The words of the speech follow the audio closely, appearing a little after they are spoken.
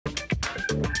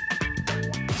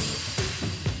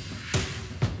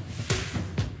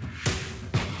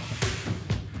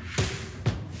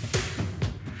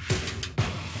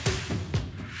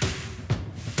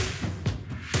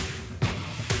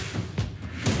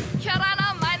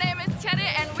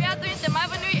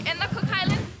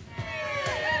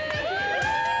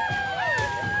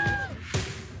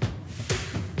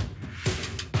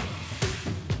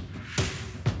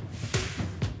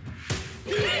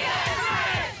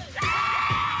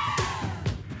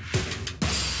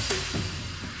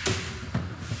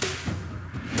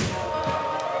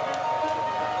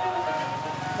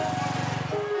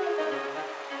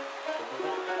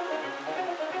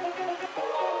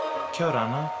Kia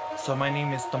orana. So my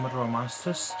name is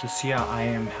Marsters. This year I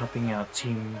am helping our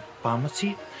team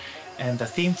Pāmati, and the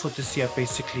theme for this year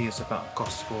basically is about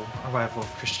gospel, arrival of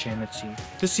Christianity.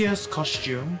 This year's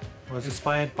costume was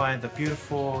inspired by the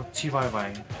beautiful Te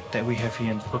Maeva that we have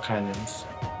here in the Cook Islands.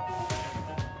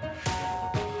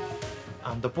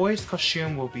 The boys'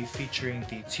 costume will be featuring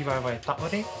the Te Maeva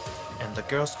Taore, and the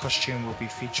girls' costume will be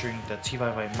featuring the Te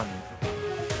Maeva Manu.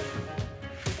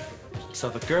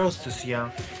 So the girls this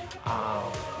year,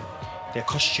 their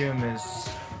costume is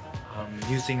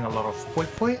using a lot of poi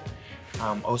poi.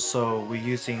 Also, we're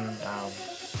using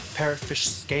parrotfish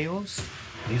scales.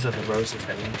 These are the roses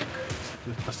that we make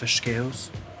with the fish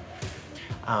scales.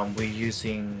 We're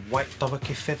using white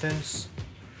tawake feathers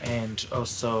and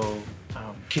also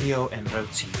kirio and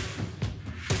roti.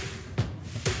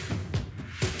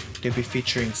 They'll be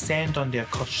featuring sand on their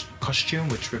costume,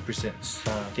 which represents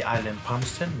the island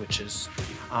Palmerston, which is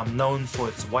known for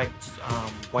its white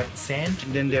sand.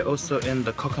 And then they're also in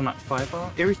the coconut fiber.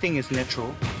 Everything is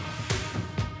natural.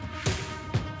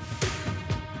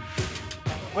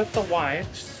 With the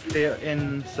wives, they're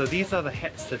in, so these are the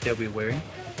hats that they'll be wearing.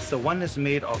 So one is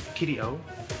made of kirio,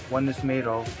 one is made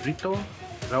of rito,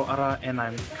 rauara, and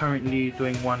I'm currently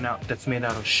doing one out that's made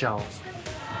out of shells.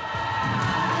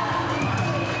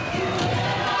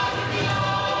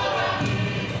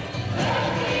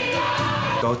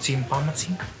 Go Team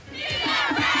Pāmati!